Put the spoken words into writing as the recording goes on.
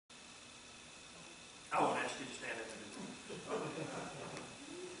I won't ask you to stand up and do it.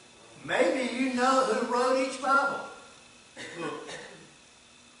 Maybe you know who wrote each Bible book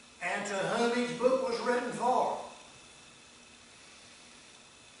and to whom each book was written for.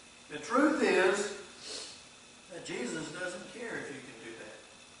 The truth is that Jesus doesn't care if you can do that.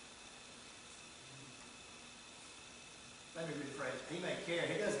 Let me rephrase. He may care.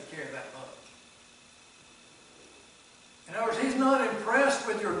 He doesn't care that much. In other words, He's not impressed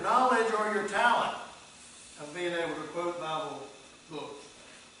with your knowledge or your talent of being able to quote Bible books.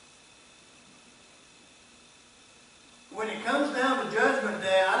 When it comes down to Judgment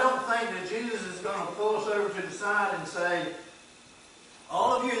Day, I don't think that Jesus is going to pull us over to the side and say,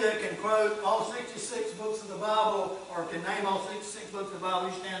 all of you that can quote all 66 books of the Bible or can name all 66 books of the Bible,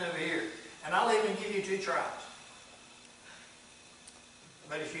 you stand over here. And I'll even give you 2 tries.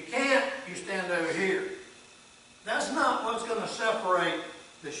 But if you can't, you stand over here. That's not what's going to separate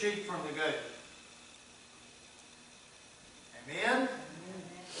the sheep from the goat. Amen?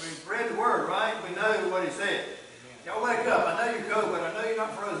 We've read the Word, right? We know what He said. Y'all wake up. I know you're cold, but I know you're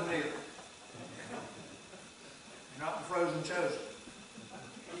not frozen either. You're not the frozen chosen.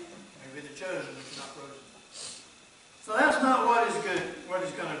 Maybe the chosen, but you're not frozen. So that's not what He's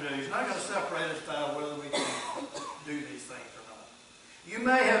going to do. He's not going to separate us by whether we can do these things or not. You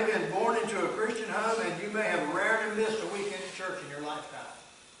may have been born into a Christian home, and you may have rarely missed a weekend at church in your lifetime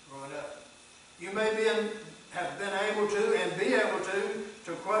growing up. You may have been able to and be able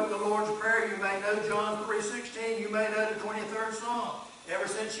to quote the Lord's Prayer. You may know John 3:16. You may know the 23rd Psalm ever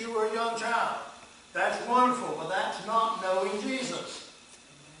since you were a young child. That's wonderful, but that's not knowing Jesus.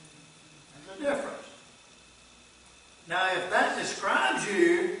 There's a difference. Now, if that describes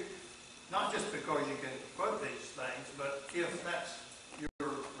you, not just because you can quote these things, but if that's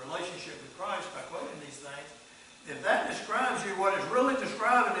your relationship with Christ by quoting these things, if that describes you, what it's really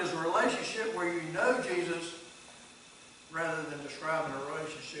describing is a relationship where you know Jesus rather than describing a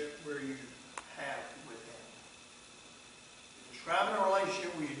relationship where you have with Him. You're describing a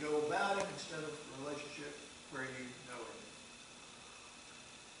relationship where you know about Him instead of a relationship where you know Him.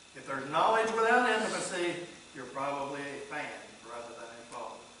 If there's knowledge without intimacy, you're probably a fan rather than a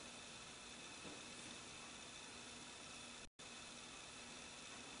follower.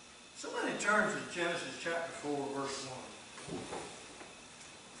 Somebody turn to Genesis chapter 4, verse 1.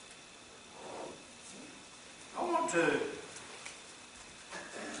 I want to...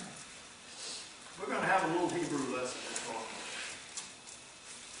 We're going to have a little Hebrew lesson this morning.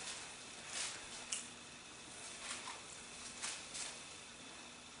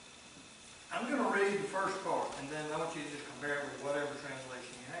 I'm going to read the first part, and then I want you to just compare it with whatever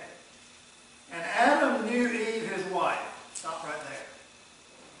translation you have. And Adam knew Eve, his wife. Stop right there.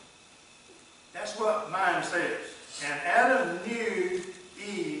 That's what mine says. And Adam knew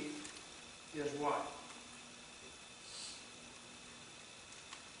Eve, his wife.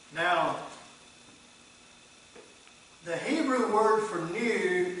 Now, the Hebrew word for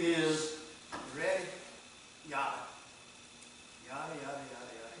knew is, you ready? Yada. Yada, yada,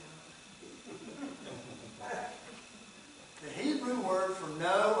 yada, yada, yada. The Hebrew word for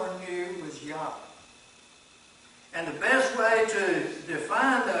know or knew was yada. And the best way to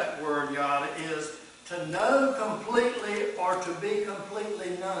define that word yada is to know completely or to be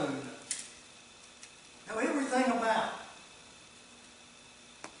completely known. Know everything about it.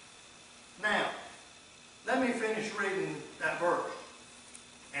 Now, let me finish reading that verse.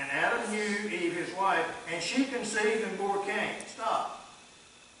 And Adam knew Eve, his wife, and she conceived and bore Cain. Stop.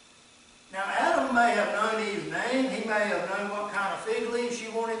 Now, Adam may have known Eve's name. He may have known what kind of fig leaf she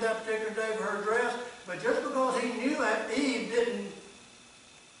wanted that particular day for her dress. But just because he knew that, Eve didn't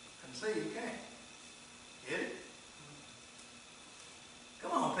conceive Cain. Get it?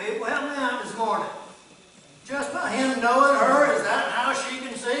 Come on, people. Help me out this morning. Just by him knowing her, is that how she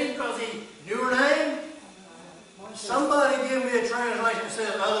conceived? Because he knew her name? Somebody give me a translation that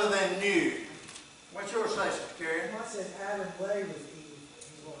says other than knew. What's yours say, Sister Carrie? Mine says Adam lay with Eve,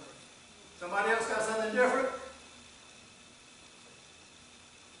 his wife. Somebody else got something different?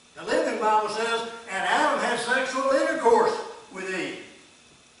 The Living Bible says, and Adam had sexual intercourse with Eve.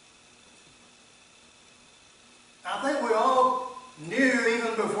 I think we all knew,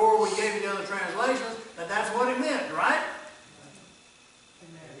 even before we gave you the other translations, that that's what it meant, right?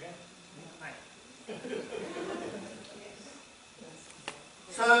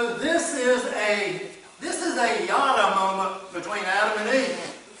 So this is a yada moment between Adam and Eve,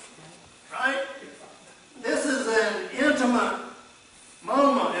 right? This is an intimate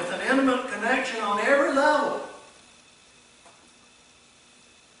moment. It's an intimate connection on every level.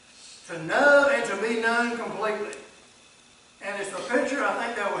 To know and to be known completely. And it's a picture, I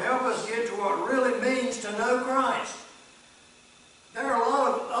think, that will help us get to what it really means to know Christ. There are a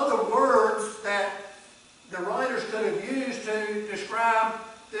lot of other words that the writers could have used to describe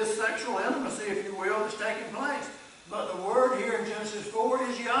this sexual intimacy, if you will, that's taking place. But the word here in Genesis 4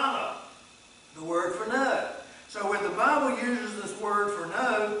 is yada, the word for know. So when the Bible uses this word for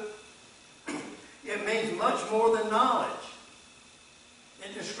know, it means much more than knowledge.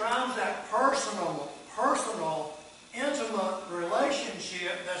 It describes that personal, intimate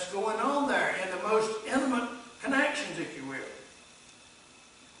relationship that's going on there, in the most intimate connections, if you will.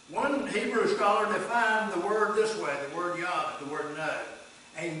 One Hebrew scholar defined the word this way, the word yada, the word know.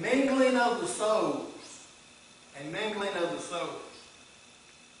 A mingling of the souls. A mingling of the souls.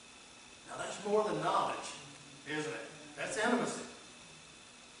 Now that's more than knowledge, isn't it? That's intimacy.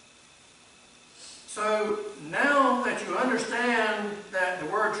 So now that you understand that the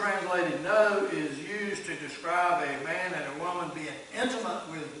word translated know is used to describe a man and a woman being intimate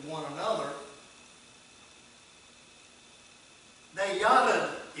with one another, they yada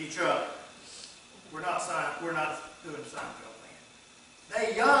each other. We're not doing Seinfeld, man.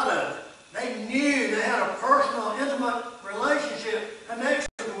 They yada. They knew they had a personal, intimate relationship, connection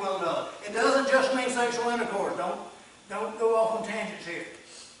with one another. It doesn't just mean sexual intercourse. Don't go off on tangents here.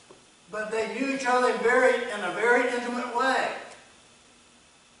 But they knew each other in a very intimate way.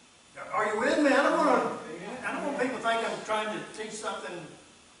 Are you with me? I don't want people to think I'm trying to teach something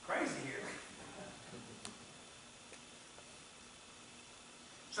crazy here.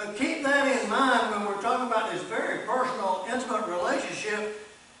 So keep that in mind when we're talking about this very personal, intimate relationship.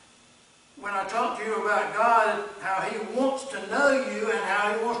 When I talk to you about God, how He wants to know you and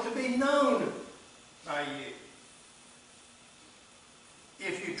how He wants to be known by you.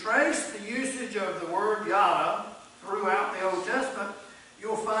 If you trace the usage of the word yada throughout the Old Testament,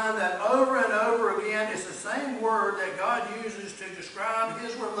 you'll find that over and over again it's the same word that God uses to describe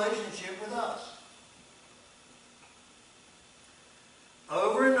His relationship with us.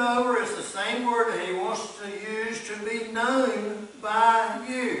 Over and over it's the same word that He wants to use to be known by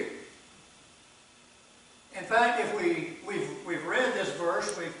you. In fact, if we've read this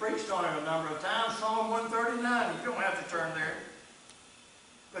verse, we've preached on it a number of times, Psalm 139. You don't have to turn there.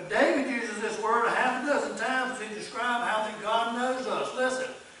 But David uses this word a half a dozen times to describe how that God knows us.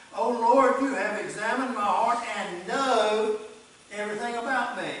 Listen, "O Lord, you have examined my heart and know everything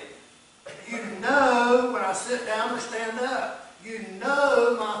about me." You know when I sit down or stand up. You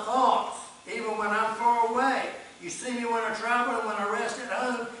know my thoughts, even when I'm far away. You see me when I travel and when I rest at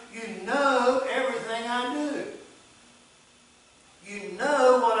home. You know everything I do. You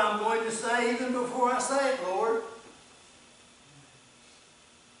know what I'm going to say even before I say it, Lord.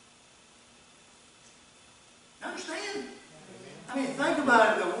 Understand? I mean, think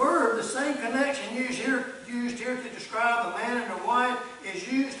about it. The word, the same connection used here to describe a man and a wife,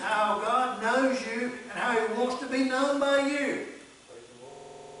 is used how God knows you and how He wants to be known by you.